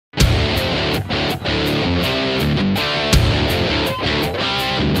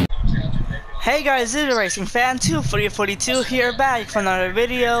Hey guys, this is Racing Fan 242 here, back for another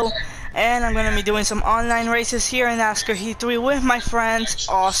video, and I'm gonna be doing some online races here in NASCAR Heat 3 with my friends.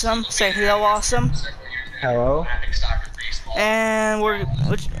 Awesome, say hello, Awesome. Hello. And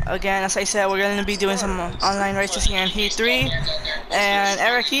again, as I said, we're gonna be doing some online races here in Heat 3. And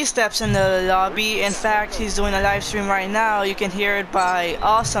Eric, he steps in the lobby. In fact, he's doing a live stream right now. You can hear it by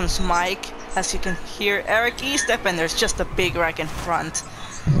Awesome's mic. As you can hear Eric E step in, there's just a big wreck in front.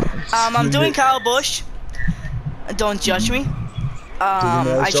 I'm doing Kyle Busch. Don't judge me. There's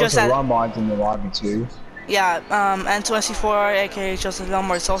I just also had Lombard's in the lobby too. yeah. N24, aka Joseph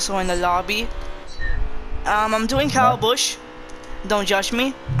Lombard, is also in the lobby. I'm doing Kyle Busch. Don't judge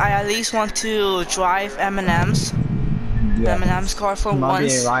me. I at least want to drive Eminem's car for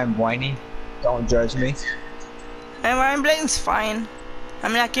once. Ryan Blaney. Don't judge me. And Ryan Blaney's fine. I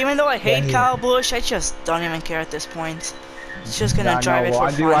mean, like, even though I hate Kyle Busch, I just don't even care at this point. It's just gonna drive it for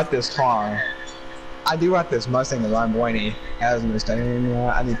fun. I do like this car. I do like this Mustang that Ryan Blaney has in this thing.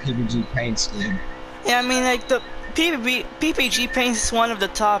 I need PPG paint scheme. Yeah, I mean, like, the PPG paint is one of the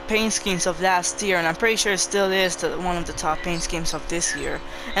top paint schemes of last year, and I'm pretty sure it still is one of the top paint schemes of this year.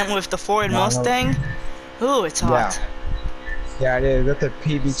 And with the Ford Mustang, ooh, it's hot. Yeah, it is. With the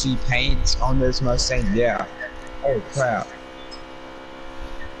PPG paint on this Mustang, yeah. Oh crap.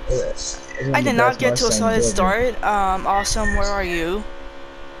 I did not get to a solid start. Awesome, where are you?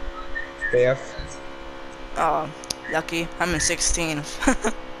 Fifth. Oh, lucky. I'm in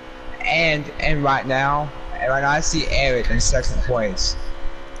 16th. and right now I see Eric in second place.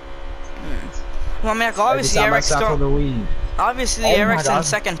 Well, I mean, like, obviously Eric's Eric's in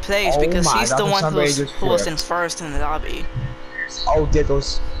second place because he's the one who was in first in the lobby. Oh,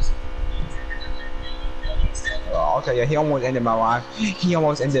 Diggles. Oh, okay, yeah, he almost ended my life. He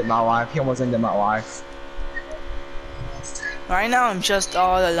almost ended my life. Right now, I'm just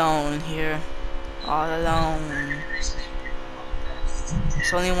all alone here. All alone.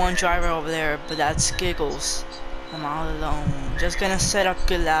 There's only one driver over there, but that's Giggles. I'm all alone. Just gonna set up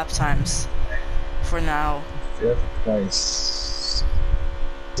good lap times for now. Fifth place.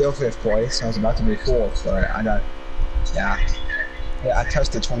 Still fifth place. I was about to be fourth, but I got, yeah, I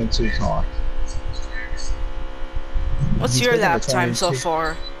touched the 22 car. What's your lap time so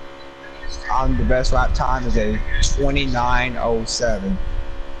far? The best lap time is a 29:07.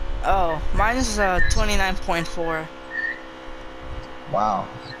 Oh, mine is a 29.4. Wow.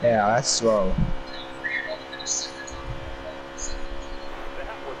 Yeah, that's slow.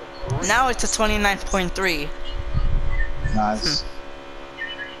 Now it's a 29.3. Nice.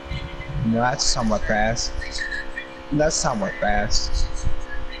 No, that's somewhat fast.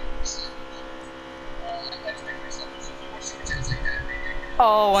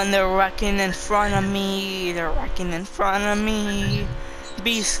 Oh, and they're wrecking in front of me.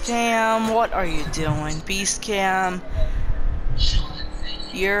 Beast Cam, what are you doing? Beast Cam,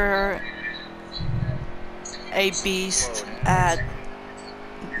 you're a beast at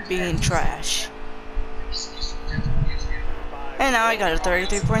being trash. And now I got a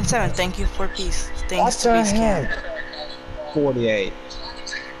 33.7. Thank you for peace. Thanks to Beast Cam. 48.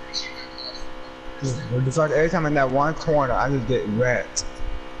 It's like every time in that one corner, I just get wrecked.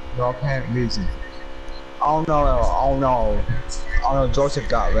 No apparent reason. Oh no, Joseph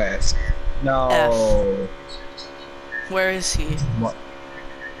got wrecked. No. F. Where is he? What?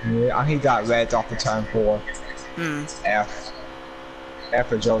 Yeah, he got wrecked off the turn 4. F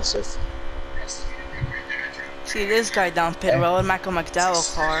for Joseph. See this guy down pit road with Michael McDowell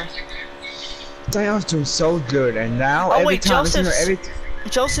car. I was doing so good, and now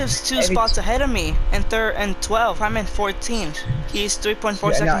Joseph's 2 spots ahead of me in 12. I'm in 14th. He's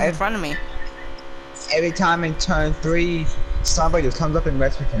 3.4 seconds in front of me. Every time in turn 3, somebody just comes up and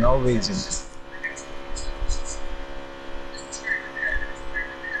wrecks me for no reason.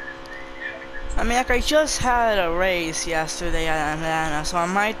 I mean, like, I just had a race yesterday at Atlanta, so I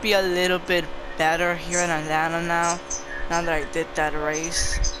might be a little bit better here in Atlanta now that I did that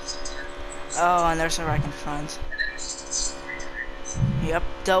race. Oh, and there's a wreck in front. Yep,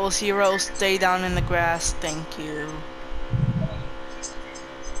 00, stay down in the grass, thank you.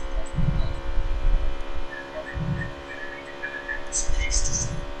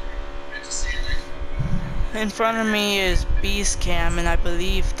 In front of me is Beast Cam, and I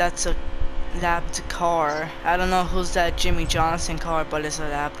believe that's a lapped car. I don't know who's that Jimmy Johnson car, but it's a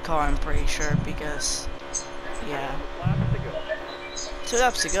lapped car, I'm pretty sure, because, yeah. 2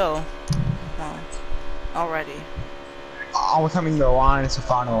 laps to go. Well, already. I was coming to the line, it's the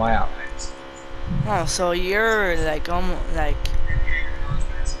final lap. Oh, so you're like almost like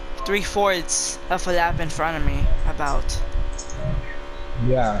 3/4 of a lap in front of me, about.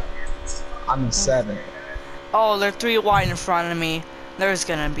 Yeah. I'm in 7th. Oh, they're 3 wide in front of me. There's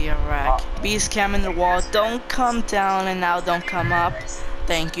gonna be a wreck. Beast cam in the wall. Don't come down and now don't come up.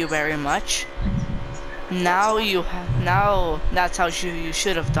 Thank you very much. Now that's how you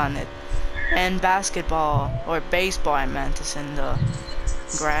should have done it. And basketball, or baseball I meant, is in the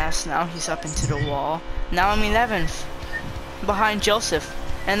grass. Now he's up into the wall. Now I'm 11th. Behind Joseph.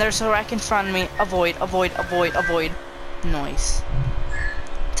 And there's a wreck in front of me. Avoid, avoid, avoid, avoid. Noise.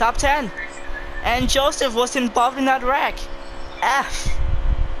 Top 10. And Joseph was involved in that wreck. F.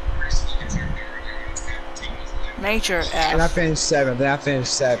 Major F. And I finished 7th. Then I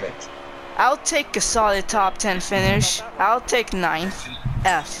finished 7th. I'll take a solid top 10 finish. I'll take 9th.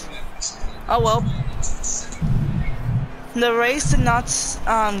 F. Oh well. The race did not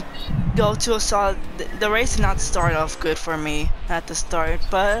go to a solid. The race did not start off good for me at the start,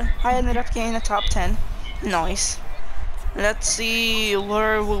 but I ended up getting a top 10. Nice. Let's see,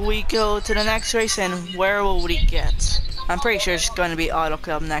 where will we go to the next race and where will we get? I'm pretty sure it's going to be Auto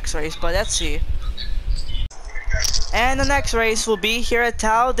Club next race, but let's see. And the next race will be here at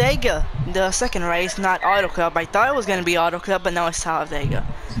Talladega. The second race, not Auto Club. I thought it was going to be Auto Club, but no, it's Talladega.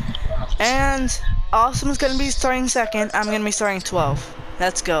 And Awesome is going to be starting second. I'm going to be starting 12th.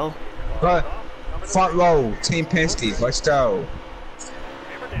 Let's go. But front row, Team Penske, let's go.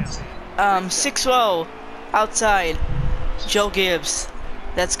 6th row, outside, Joe Gibbs.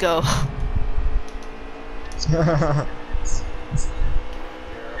 Let's go.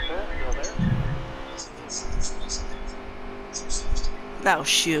 Oh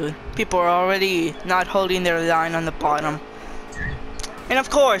shoot, people are already not holding their line on the bottom. And of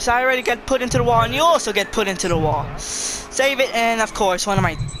course, I already got put into the wall, and you also get put into the wall. Save it, and of course, one of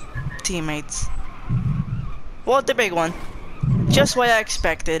my teammates. Well, the big one. Just what I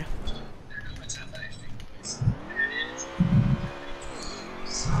expected.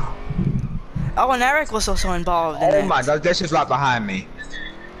 Oh, and Eric was also involved in it. Oh my god, this is right behind me.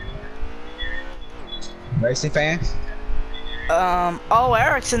 Racing fans? Oh,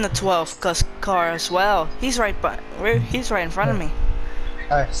 Eric's in the 12th car as well. He's right in front of me.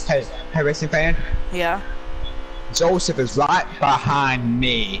 Hey, racing fan? Yeah? Joseph is right behind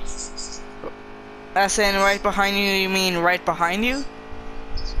me. As in right behind you, you mean right behind you?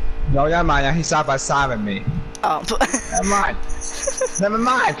 No, never mind, he's side by side with me. Oh. Never mind. Never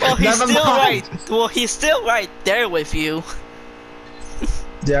mind. Well, he's Never still mind. right. Well, he's still right there with you.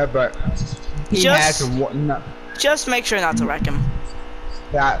 Yeah, but he has one. No, just make sure not to wreck him.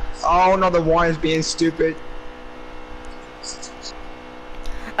 yeah. Oh no, the one is being stupid.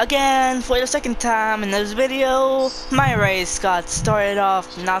 Again, for the second time in this video, my race got started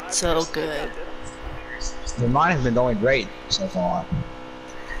off not so good. The mine has been going great so far.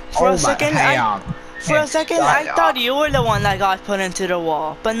 For a second, I thought you were the one that got put into the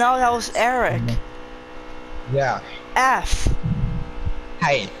wall, but no, that was Eric. Yeah. F.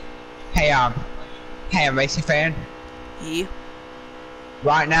 Hey, I'm racing fan. Yeah.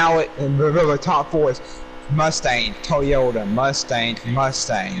 Right now, the top 4 is Mustang, Toyota,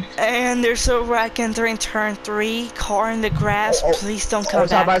 Mustang. And there's a wreck entering turn 3, car in the grass. Please don't come back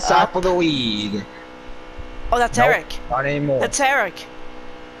side by side up. for the lead. Oh, that's Nope, Eric. Not anymore. That's Eric.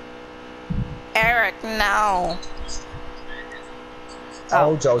 Eric, no.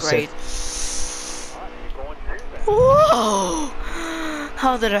 Oh, Joseph. Great. Whoa!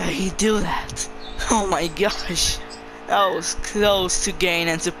 How did I do that? Oh my gosh. That was close to getting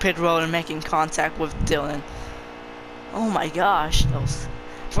into pit road and making contact with Dylan. Oh my gosh.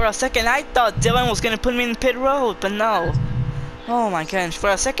 For a second I thought Dylan was gonna put me in pit road, but no. Oh my goodness. For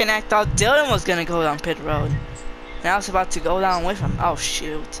a second I thought Dylan was gonna go down pit road. And I was about to go down with him. Oh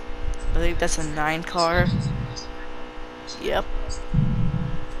shoot. I believe that's a 9 car. Yep.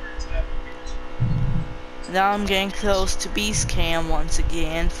 Now I'm getting close to Beast Cam once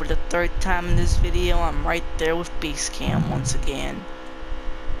again. For the 3rd time in this video, I'm right there with Beast Cam once again.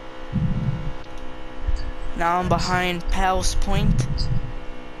 Now I'm behind Pal's Point.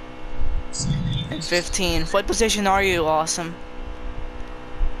 And 15. What position are you, Awesome?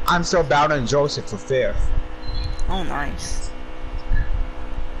 I'm still battling Joseph for 5th. Oh, nice.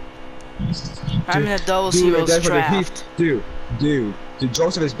 I'm in a double zeros draft. Dude,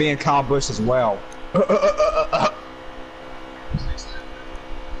 Joseph is being Kyle Busch as well.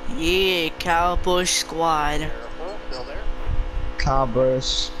 Yeah, Kyle Busch squad. Kyle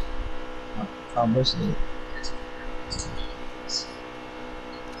Busch.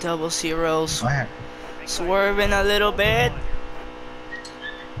 Double zeros. Man. Swerving a little bit.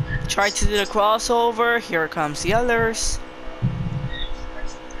 Try to do the crossover. Here comes the others.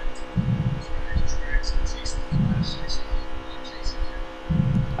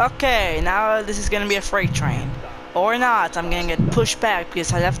 Okay, now this is gonna be a freight train. Or not, I'm gonna get pushed back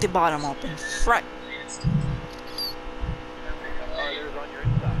because I left the bottom open. Frick.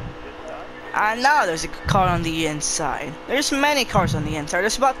 And now there's a car on the inside. There's many cars on the inside.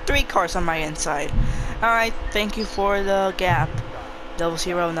 There's about 3 cars on my inside. Alright, thank you for the gap.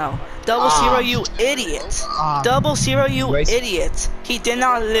 00, no. 00, you idiot. 00, you idiot. He did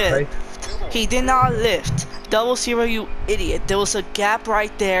not lift. He did not lift. 00, you idiot. There was a gap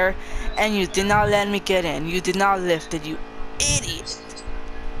right there, and you did not let me get in. You did not lift it, you idiot.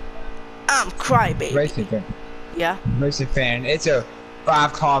 I'm crybaby. Racing fan. Yeah? Racing fan. It's a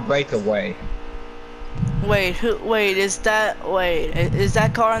 5-car breakaway. Wait, is that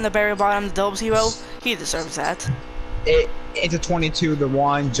car on the very bottom, the 00? He deserves that. It's a 22, the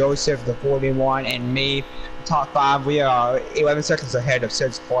 1, Joseph, the 41, and me. Top 5, we are 11 seconds ahead of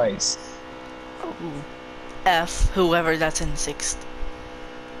 6th place. Oh. F, whoever that's in 6th.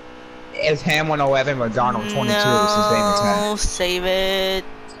 It's Ham 111, McDonald 22 is his name is No, save it.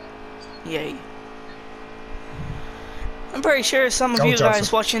 Yay. I'm pretty sure some of you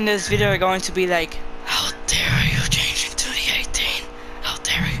guys watching this video are going to be like, how dare you change into the 18? How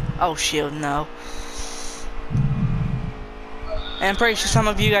dare you? Oh, shield, no. And I'm pretty sure some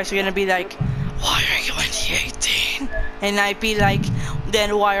of you guys are gonna be like, why are you in the 18? And I'd be like,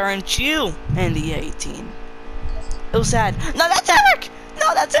 then why aren't you in the 18? It was sad. No, that's Eric!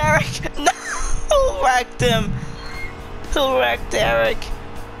 No, that's Eric! No! Who wrecked him? Who wrecked Eric?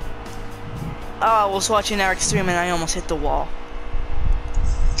 Oh, I was watching Eric stream and I almost hit the wall.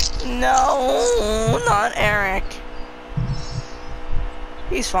 No, not Eric.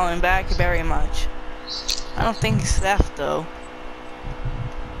 He's falling back very much. I don't think he's left though.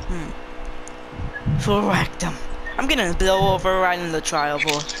 Who wrecked him? I'm gonna blow over right in the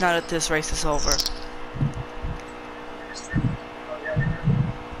tribal now that this race is over.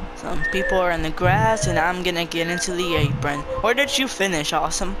 Some people are in the grass and I'm gonna get into the apron. Where did you finish,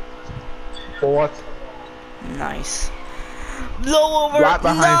 Awesome? 4th. Nice. Blow over. Right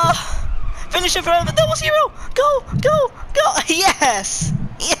behind. No. Finish it for the 00. Go, go, go. Yes.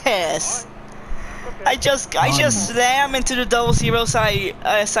 Yes. I just slammed into the 00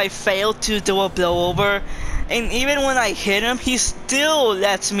 as I failed to do a blowover, and even when I hit him, he still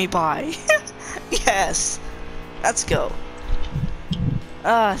lets me by. Yes. Let's go.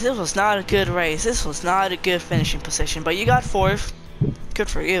 This was not a good race. This was not a good finishing position, but you got 4th. Good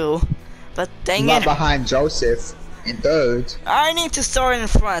for you. But dang it. Behind Joseph in 3rd. I need to start in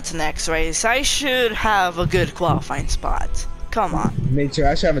front the next race. I should have a good qualifying spot. Come on. Me too.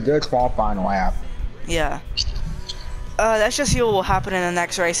 I should have a good qualifying lap. Yeah. Let's just see what will happen in the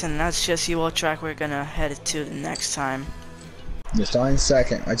next race, and let's just see what track we're gonna head to the next time. You're starting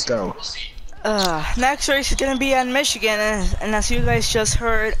 2nd. Let's go. Next race is gonna be at Michigan, and as you guys just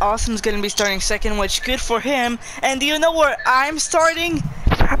heard, Awesome's gonna be starting 2nd, which good for him. And do you know where I'm starting?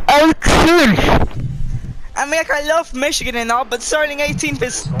 18th. I mean, like, I love Michigan and all, but starting 18th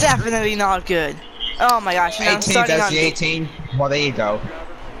is definitely not good. Oh my gosh, and I'm starting on the 18. Well, there you go.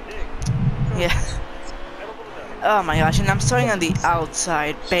 Yeah. Oh my gosh, and I'm starting on the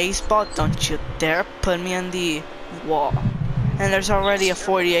outside. Baseball, don't you dare put me on the wall. And there's already a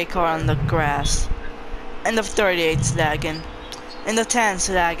 48 car on the grass. And the 38's lagging. And the 10's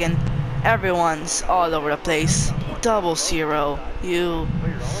lagging. Everyone's all over the place. 00, you.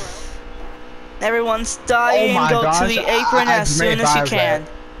 Everyone's dying. Go to the apron as soon as you can.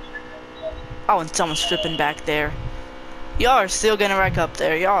 Oh, and someone's flipping back there. Y'all are still gonna wreck up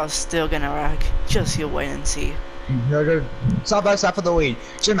there. Y'all are still gonna wreck. Just you wait and see. Side by side for the lead.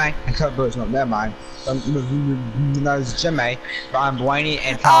 Jimmy and Kurt Busch. No, never mind. No, it's Jimmy, Ryan Blaney,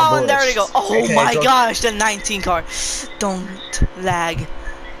 and Kyle Busch. Oh, there we go. Oh my gosh, the 19 car. Don't lag.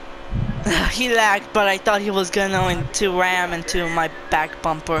 He lagged, but I thought he was going to ram into my back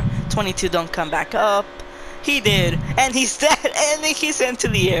bumper. 22, don't come back up. He did, and he's dead, and he's into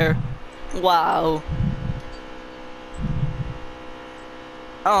the air. Wow.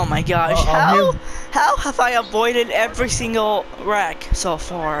 Oh my gosh, how have I avoided every single wreck so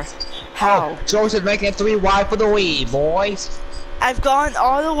far? How? Oh, Joseph making it 3 wide for the lead, boys. I've gone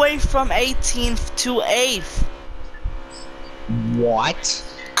all the way from 18th to 8th. What?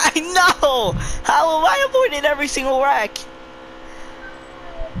 I know! How have I avoided every single wreck?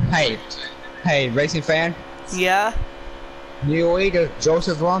 Hey, racing fan? Yeah? New leader,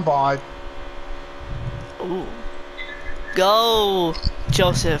 Joseph Lombard. Ooh. Go,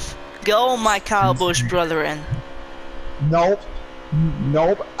 Joseph. Go, my Kyle Busch brethren. Nope.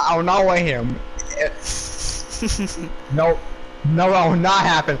 Nope. I will not weigh him. Nope. No, that will not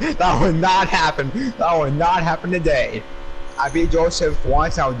happen. That will not happen. That will not happen today. I beat Joseph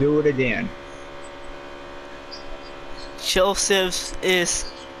once, I'll do it again. Joseph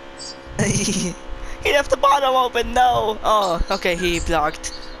is... he left the bottom open, no! Oh, okay, he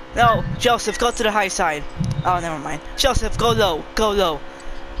blocked. No, Joseph, go to the high side. Oh, never mind. Joseph, go low, go low.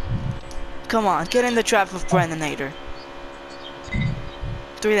 Come on, get in the trap of Brennator.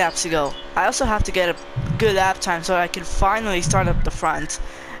 3 laps to go. I also have to get a good lap time so I can finally start up the front.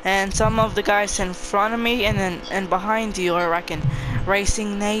 And some of the guys in front of me and behind you, I reckon.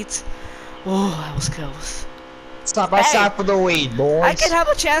 Racing Nate. Oh, that was close. Stop by side for the lead, boys. I could have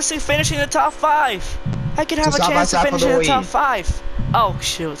a chance to finish in the top 5. I could have a chance to finish in the top 5. Oh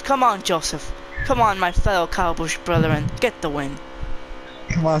shoot! Come on, Joseph. Come on, my fellow Buschy brethren. Get the win.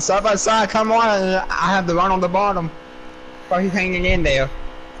 Come on, side by side. Come on. I have the run on the bottom. But he's hanging in there.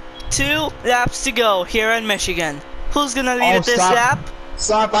 2 laps to go here in Michigan. Who's gonna lead at this lap?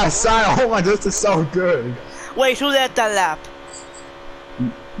 Side by side. Oh my, this is so good. Wait, who led that lap?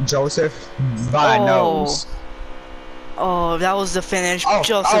 Joseph by nose. Oh, that was the finish.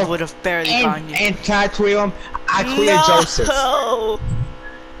 Joseph would have barely found you. And can I clear him? I cleared Joseph.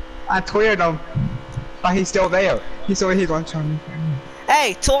 I cleared him. But he's still there. He's going to me.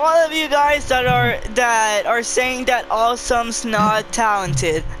 Hey, to all of you guys that are saying that Awesome's not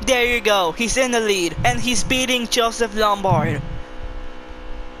talented, there you go. He's in the lead and he's beating Joseph Lombard.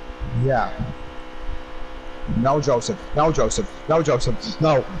 Yeah. No, Joseph. No, Joseph. No, Joseph.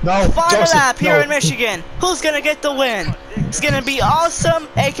 No. No. Final Joseph, lap here no. in Michigan. Who's gonna get the win? It's gonna be Awesome,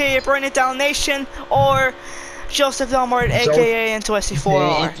 aka Burn It Down Nation, or Joseph Lombard, aka Into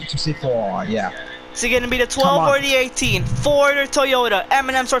SC4R. SC4R, yeah. Is it gonna be the 12 or the 18? Ford or Toyota?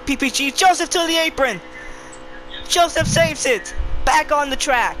 M&M's or PPG? Joseph to the apron. Joseph saves it. Back on the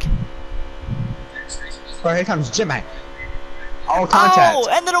track. Oh, here comes Jimmy. All contact. Oh,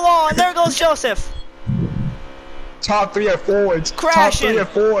 end of the wall, and there goes Joseph. Top 3 are forwards. Crashing.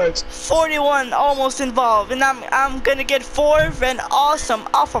 Top 3 are forwards. 41 almost involved, and I'm gonna get 4th, and Awesome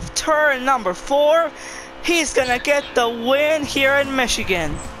off of turn number 4. He's gonna get the win here in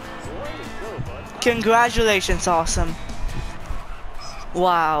Michigan. Congratulations, Awesome.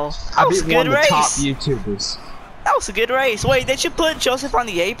 Wow, that was a good race. Top YouTubers. That was a good race. Wait, did you put Joseph on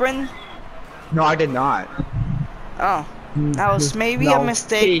the apron? No, I did not. Oh. That was maybe a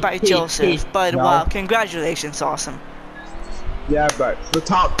mistake by Joseph, but wow, congratulations, Awesome. Yeah, but the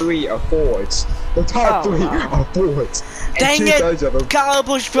top 3 are forwards. The top 3 are forwards. Dang it,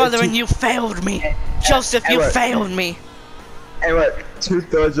 Buschy brother, and you failed me. Joseph, you failed me. And look,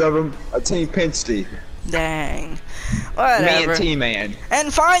 2/3 of them are Team Penske. Dang. Whatever. Me and T-Man.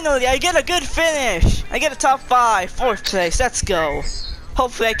 And finally, I get a good finish. I get a top 5, 4th place. Let's go.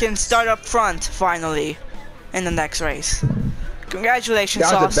 Hopefully I can start up front, finally, in the next race. Congratulations,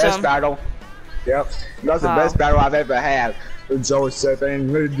 Awesome. That was the best battle. Yep. That was the best battle I've ever had with Joseph.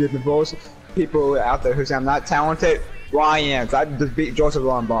 And really good for people out there who say I'm not talented. Well, I am. So I just beat Joseph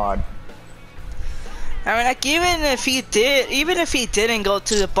Lombard. I mean, like, even if he didn't go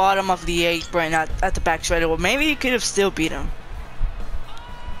to the bottom of the apron at the back straight away, maybe he could have still beat him.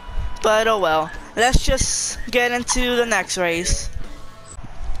 But oh well. Let's just get into the next race.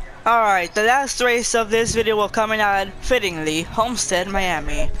 Alright, the last race of this video will come in at, fittingly, Homestead,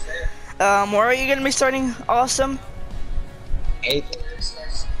 Miami. Where are you gonna be starting, Awesome? 8th.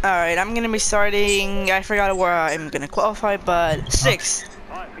 Alright, I'm gonna be starting, I forgot where I'm gonna qualify, but 6th.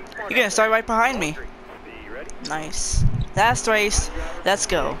 You're gonna start right behind me. Nice. Last race, let's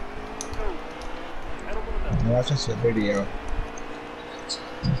go. No, that's just a video.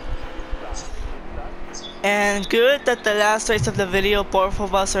 And good that the last race of the video, both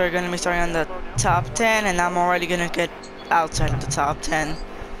of us are gonna be starting on the top 10, and I'm already gonna get outside of the top 10.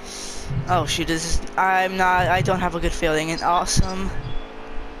 Oh shoot, I don't have a good feeling. And Awesome.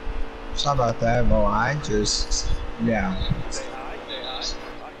 Sorry about that, well, yeah.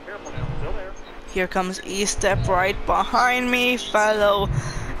 Here comes E-Step right behind me, fellow.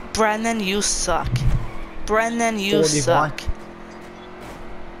 Brennan, you suck. Brennan, you 41. suck.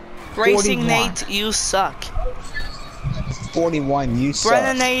 Racing 41. Nate, you suck. 41, you suck.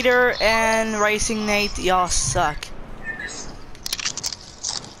 Brennanator and Racing Nate, y'all suck.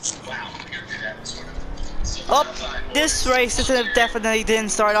 Oh, this race definitely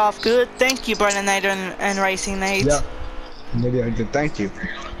didn't start off good. Thank you, Brennanator and Racing Nate. Yeah, maybe I did. Thank you.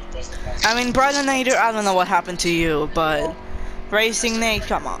 I mean, Brennanator, I don't know what happened to you, but Racing Nate,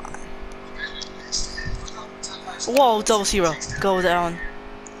 come on. Whoa, 0-0. Go down.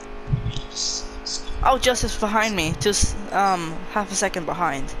 Oh, Joseph's behind me. Just half a second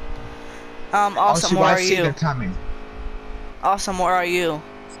behind. Awesome, where are you? Awesome, where are you?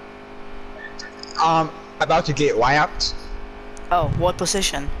 About to get lapped. Oh, what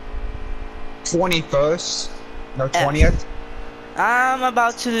position? 21st. No, F. 20th. I'm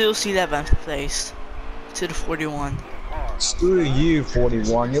about to lose 11th place to the 41. Screw you,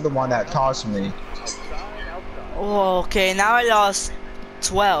 41. You're the one that tossed me. Oh, okay, now I lost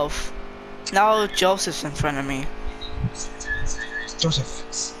 12. Now Joseph's in front of me.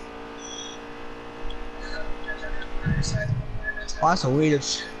 Joseph. Wow, that's a weird.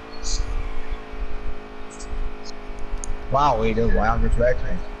 Wow, we did wow, just wrecked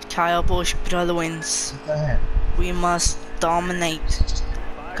me. Kyle Busch, brother wins. What the heck? We must dominate.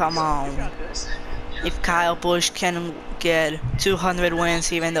 Come on. If Kyle Busch can get 200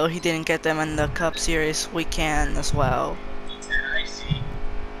 wins, even though he didn't get them in the Cup Series, we can as well.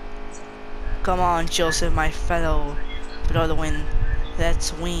 Come on, Joseph, my fellow brother win.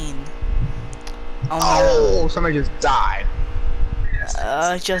 Let's win. Oh, somebody just died.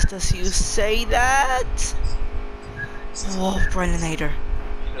 Just as you say that. Oh, Brennator.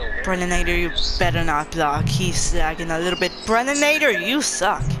 Brennator, you better not block. He's lagging a little bit. Brennator, you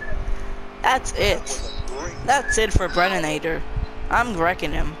suck. That's it. That's it for Brennator. I'm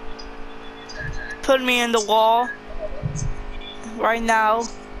wrecking him. Put me in the wall right now.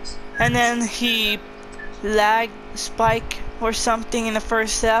 And then he lagged spike or something in the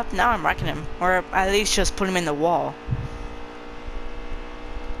first step. Now I'm wrecking him. Or at least just put him in the wall.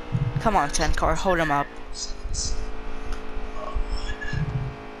 Come on, 10 car, hold him up.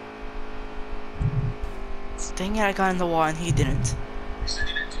 Dang it, I got in the wall and he didn't.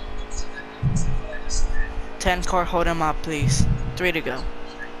 10 car, hold him up, please. 3 to go.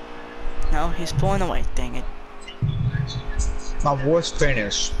 No, he's pulling away, dang it. My worst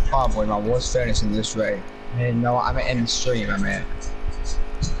finish, probably my worst finish in this race. And no, I'm in the stream, I mean.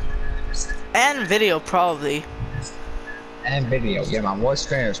 And video, probably. And video, yeah, my worst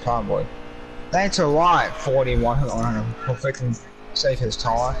finish, probably. Thanks a lot, 41, who freaking save his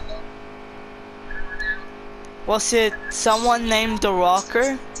tire. Was it someone named The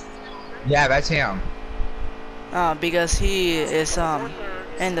Rocker? Yeah, that's him. Because he is,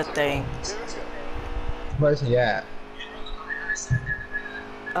 in the thing. Where's he at?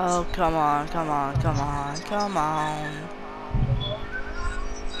 Oh, come on, come on, come on, come on.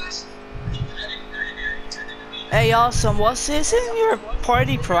 Hey, awesome, isn't your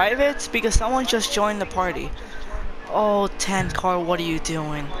party private? Because someone just joined the party. Oh, 10 car, what are you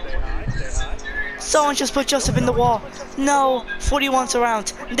doing? Someone just put Joseph in the wall. No, 41's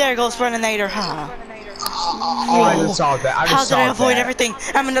around. There goes Brennator, ha. Oh, I just saw that. How did I avoid everything?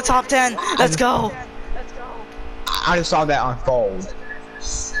 I'm in the top 10. Let's go. I just saw that unfold.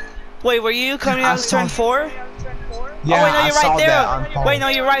 Wait, were you coming out of turn 4? Yeah, oh, wait, no, you're right there. Wait, no,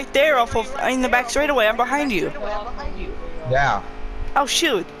 you're right there off of in the back straightaway. I'm behind you. Yeah. Oh,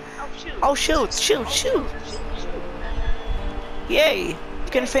 shoot. Oh, shoot. Yay.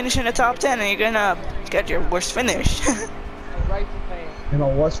 You can finish in the top 10 and you're gonna get your worst finish. You know,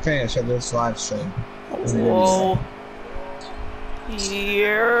 worst finish of this live stream. Whoa.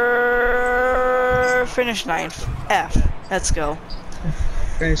 You're finish 9th. F. Let's go.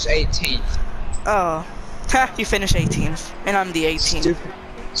 Finish 18th. Oh. Ha, you finish 18th. And I'm the 18th.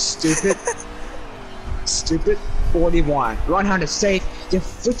 Stupid 41. Learn how to save your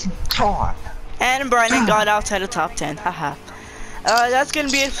freaking car. And Brian got outside the top 10. Haha. That's gonna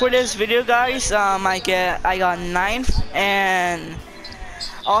be it for this video, guys. I got 9th, and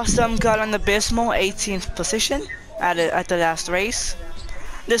Awesome got on the abysmal 18th position at the last race.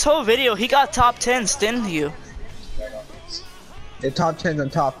 This whole video, he got top 10s, didn't you? The top 10s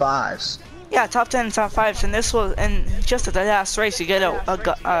and top 5s. Yeah, top 10 and top 5s, and this was, and just at the last race, you get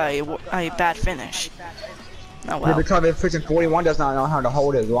a bad finish. Oh well. Yeah, because if freaking 41 does not know how to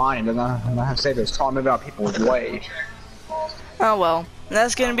hold his line and does not know how to save his car, maybe out people's way. Oh well,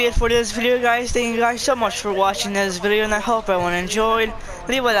 that's gonna be it for this video, guys. Thank you guys so much for watching this video, and I hope everyone enjoyed.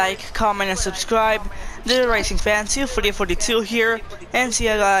 Leave a like, comment, and subscribe. The Racing Fan 242 here, and see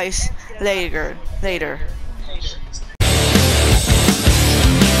you guys later.